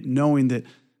that a bit, knowing that,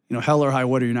 hell or high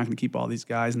water, you're not going to keep all these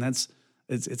guys. And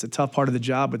it's a tough part of the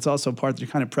job. But it's also a part that you're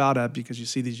kind of proud of, because you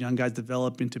see these young guys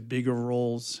develop into bigger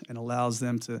roles and allows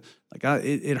them to,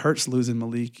 it hurts losing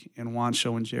Malik and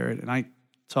Juancho and Jared. And I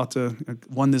talked to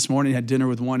one this morning, had dinner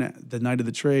with one the night of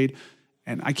the trade,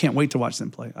 and I can't wait to watch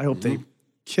them play. I hope they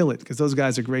kill it, because those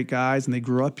guys are great guys and they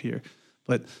grew up here.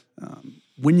 But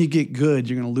when you get good,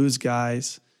 you're going to lose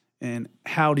guys. And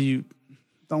how do you,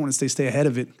 don't want to stay ahead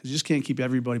of it, because you just can't keep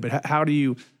everybody, but how do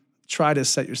you try to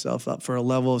set yourself up for a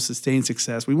level of sustained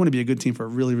success? We want to be a good team for a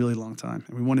really, really long time.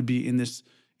 And we want to be in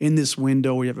this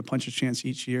window where you have a puncher's chance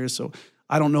each year. So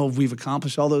I don't know if we've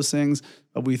accomplished all those things,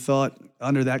 but we thought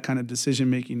under that kind of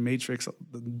decision-making matrix,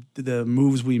 the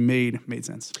moves we made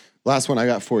sense. Last one I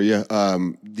got for you.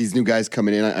 These new guys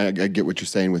coming in, I get what you're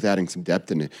saying with adding some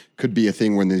depth, and it could be a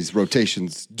thing when these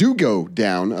rotations do go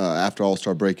down after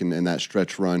All-Star break and that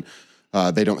stretch run.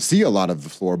 They don't see a lot of the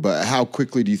floor, but how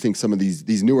quickly do you think some of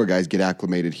these newer guys get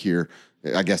acclimated here,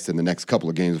 I guess, in the next couple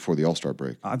of games before the All-Star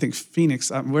break? I think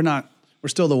Phoenix, we're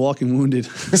still the walking wounded.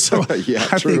 So yeah,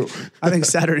 true. I think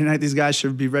Saturday night these guys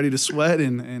should be ready to sweat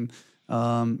and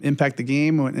impact the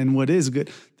game. And what is good,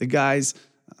 the guys,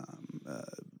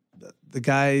 the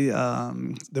guy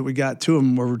that we got, 2 of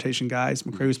them were rotation guys.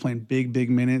 McCray was playing big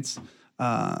minutes.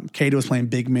 Cato was playing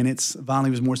big minutes. Vonleh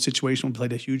was more situational,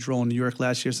 played a huge role in New York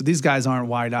last year. So these guys aren't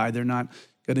wide-eyed. They're not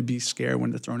going to be scared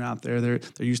when they're thrown out there. They're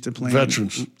used to playing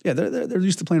veterans. Yeah, they're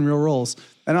used to playing real roles.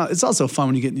 And it's also fun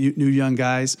when you get new young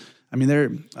guys. I mean,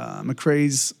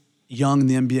 McCray's young in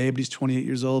the NBA, but he's 28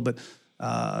 years old. But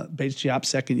Bates Diop,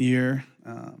 2nd year.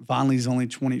 Vonleh's only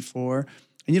 24.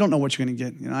 And you don't know what you're going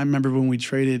to get. I remember when we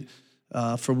traded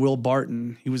for Will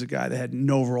Barton, he was a guy that had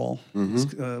no role,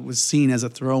 was seen as a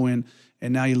throw-in.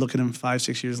 And now you look at him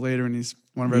 5-6 years later, and he's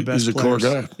one of our best players.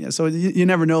 He's a core guy. Yeah, so you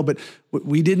never know. But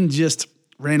we didn't just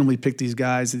randomly pick these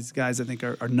guys. These guys, I think,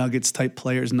 are Nuggets-type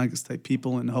players, Nuggets-type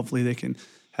people, and hopefully they can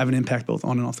have an impact both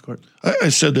on and off the court. I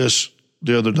said this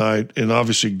the other night, and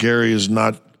obviously Gary is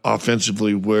not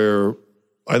offensively where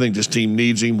I think this team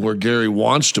needs him, where Gary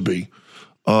wants to be.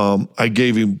 I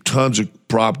gave him tons of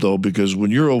prop, though, because when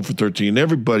you're 0 for 13,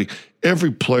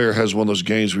 every player has one of those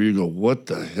games where you go, what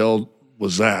the hell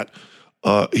was that?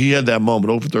 He had that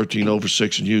moment, 0 for 13, 0 for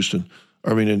 6 in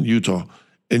in Utah.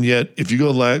 And yet, if you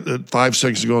go 5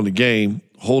 seconds to go in the game,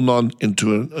 holding on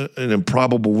into an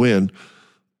improbable win,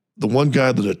 the one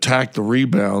guy that attacked the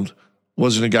rebound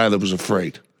wasn't a guy that was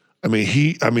afraid.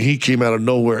 He came out of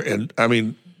nowhere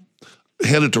and,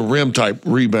 headed to rim type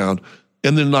rebound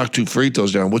and then knocked 2 free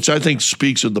throws down, which I think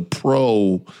speaks of the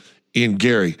pro in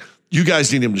Gary. You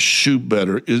guys need him to shoot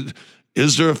better.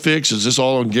 Is there a fix? Is this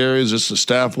all on Gary? Is this the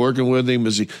staff working with him?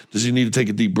 Does he need to take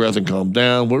a deep breath and calm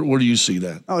down? Where do you see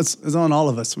that? Oh, it's on all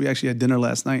of us. We actually had dinner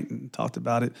last night and talked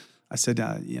about it. I said,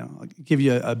 I'll give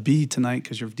you a B tonight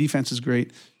because your defense is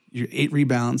great. You're 8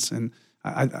 rebounds, and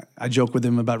I joke with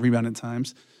him about rebounding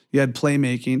times. You had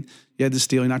playmaking. You had the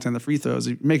steal. You knocked down the free throws.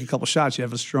 You make a couple shots, you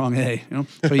have a strong A.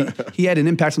 So he had an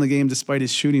impact on the game despite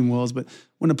his shooting woes. But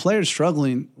when a player's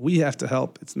struggling, we have to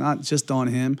help. It's not just on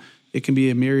him. It can be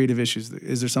a myriad of issues.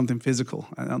 Is there something physical?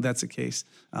 I know that's the case.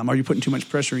 Are you putting too much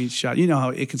pressure in each shot? You know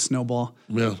how it can snowball.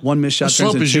 Yeah. One missed shot turns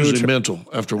into 2. Slump is usually mental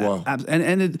after a while.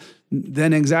 And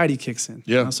then anxiety kicks in.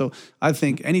 Yeah. So I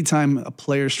think anytime a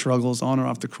player struggles on or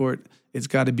off the court, it's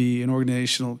got to be an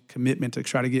organizational commitment to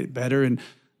try to get better. And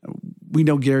we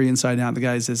know Gary inside out. The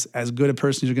guy is as good a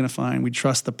person as you're going to find. We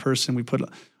trust the person. We put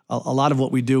a lot of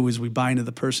what we do is we buy into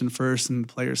the person first and the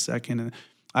player second. And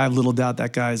I have little doubt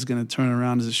that guy is going to turn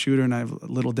around as a shooter, and I have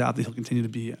little doubt that he'll continue to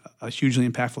be a hugely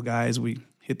impactful guy as we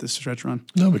hit this stretch run.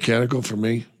 No, mechanical for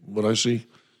me, what I see.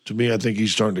 To me, I think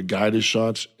he's starting to guide his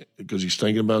shots because he's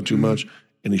thinking about too much,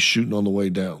 and he's shooting on the way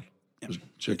down. Just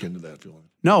check into that if you want.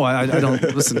 No, I don't.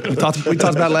 Listen, we talked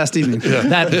about it last evening.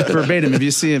 That verbatim. If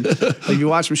you see him, if you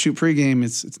watch him shoot pregame,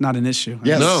 it's not an issue.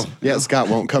 Yes. No. Yeah, Scott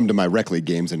won't come to my rec league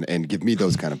games and give me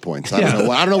those kind of points. I don't know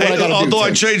what I got to do. Although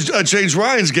I changed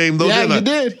Ryan's game though. Yeah, didn't you I?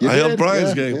 did. You I did. helped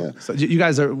Brian's game. Yeah. So you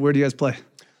guys where do you guys play?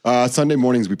 Sunday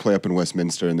mornings we play up in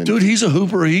Westminster, and then Dude, he's a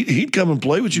hooper. He'd come and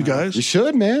play with you guys. you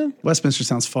should, man. Westminster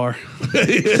sounds far.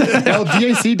 Well,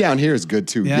 DAC down here is good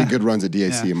too. Yeah. Get good runs at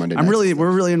DAC on Monday nights.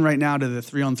 We're really in right now to the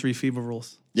 3-on-3 FIBA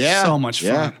rules. Yeah. So much fun.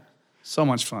 Yeah. So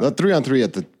much fun. The 3-on-3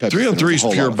 at the Pepsi 3-on-3 is Center a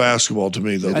whole pure lot of fun. basketball to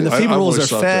me, though. And the FIBA rules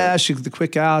are fast. You get the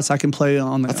quick outs. I can play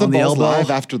on the That's on the the ball's elbow. live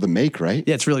after the make, right?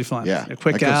 Yeah, it's really fun. Yeah.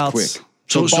 Quick that goes outs. quick.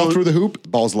 So ball through the hoop,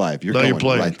 ball's live. You're Now going you're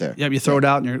playing. right there. Yeah, you throw it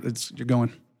out and you're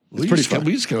going. We pretty just fun.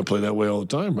 we just gotta play that way all the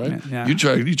time, right? Yeah. You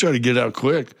try to get out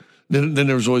quick. Then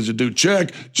there was always a dude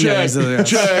check. Yeah.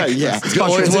 Check. Yeah. It's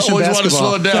called Always transition want to basketball.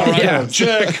 slow it down, right? Yeah.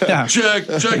 Check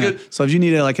it. So if you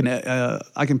need I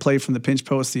can play from the pinch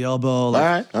post, the elbow.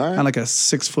 Like, All right. Kind of like a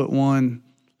 6'1",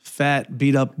 fat,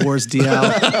 beat up Boris Diaw.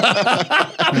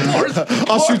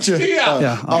 I'll shoot you.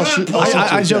 Yeah, I'll shoot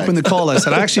I you, joked Jack. in the call. I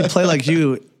said I actually play like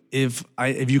you if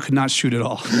you could not shoot at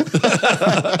all.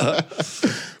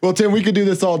 Well, Tim, we could do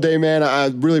this all day, man. I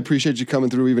really appreciate you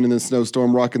coming through, even in the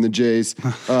snowstorm, rocking the Jays.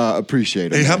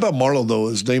 Appreciate it. Hey, how about Marlo though?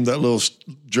 Is named that little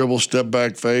dribble, step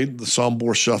back, fade, the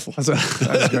Sombor shuffle.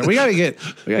 That's great. We gotta get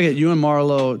you and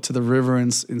Marlo to the river in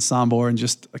Sombor and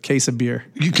just a case of beer.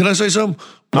 Can I say something?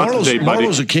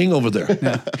 Marlo's a king over there.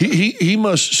 Yeah. He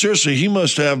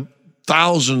must have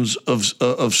thousands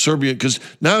of Serbian, because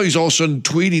now he's all of a sudden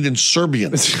tweeting in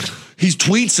Serbian. He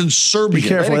tweets in Serbian. Be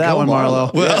careful with that one,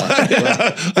 Marlo. Well, I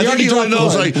think he only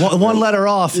knows like one letter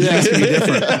off. It's gonna be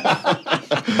different.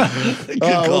 good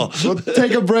call. We'll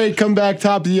take a break, come back,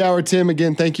 top of the hour. Tim,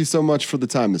 again, thank you so much for the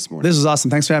time this morning. This was awesome.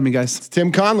 Thanks for having me, guys.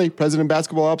 Tim Connelly, President of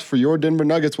Basketball Ops for your Denver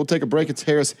Nuggets. We'll take a break. It's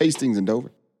Hastings and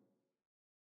Dover.